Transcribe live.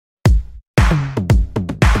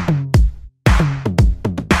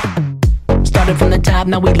top,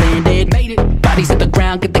 now we landed. Made it. Bodies at the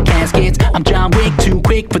ground, get the caskets. I'm John Wick, too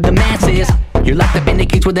quick for the masses. You're locked up in the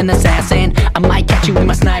cage with an assassin. I might catch you in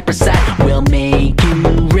my sniper sight. We'll make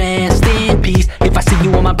you rest in peace. If I see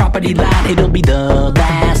you on my property line, it'll be the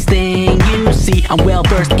last thing you see. I'm well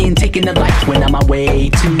versed in taking the life when on my way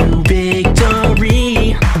to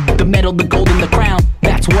victory. The medal, the gold, and the crown,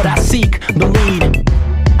 that's what I seek, the lead.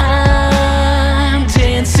 I'm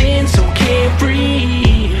dancing so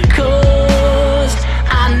carefree, 'cause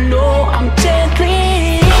I know I'm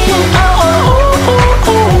deadly. Oh, oh, oh,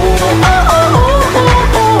 oh, oh, oh, oh,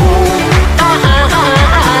 oh, oh.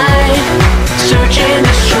 I search and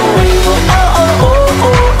destroy. Oh, oh, oh,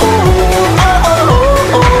 oh, oh, oh,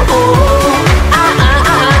 oh, oh.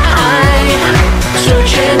 I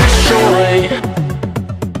search and destroy.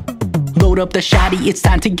 Load up the shotty, it's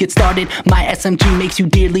time to get started. My SMG makes you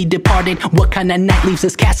dearly departed. What kind of night leaves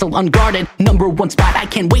this castle unguarded? #1 spot, I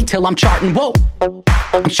can't wait till I'm charting. Whoa,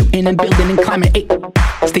 I'm shooting and building and climbing, ayy.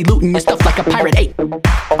 Stay looting your stuff like a pirate, ayy.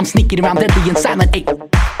 I'm sneaking around deadly and silent, ayy.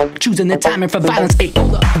 Choosing the timing for violence, ayy.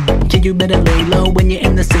 Yeah, you better lay low when you're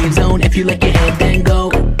in the safe zone. If you let your head, then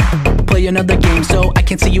go. Play another game so I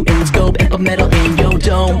can see you in scope. And put metal in your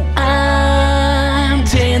dome. I'm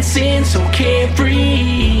dancing so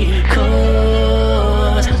carefree,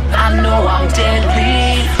 'cause I know I'm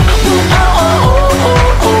deadly. Oh, oh,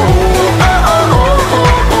 oh, oh, oh, oh,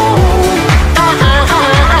 oh, oh.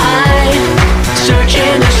 I search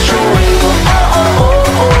and destroy. Oh, oh,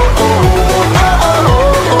 oh, oh, oh, oh,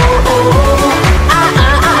 oh, oh.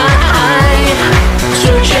 I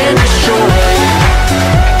search and destroy.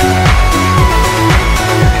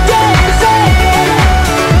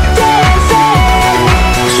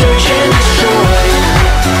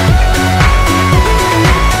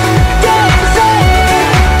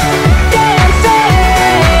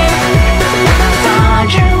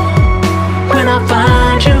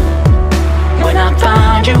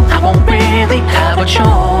 Have a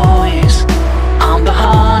choice. I'm the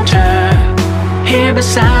hunter here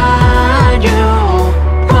beside you.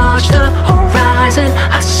 Watch the horizon.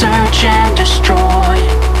 I search and destroy.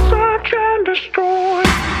 Search and destroy.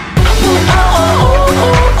 Oh, oh,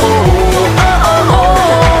 oh, oh, oh, oh, oh.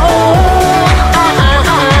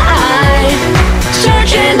 I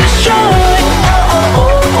search and destroy. Oh,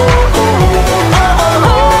 oh, oh, oh, oh,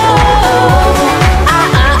 oh.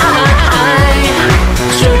 I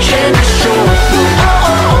search and destroy.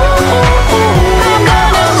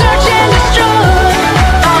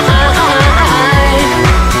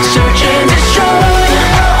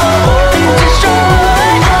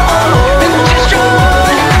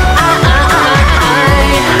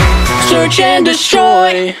 Search and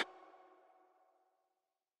destroy.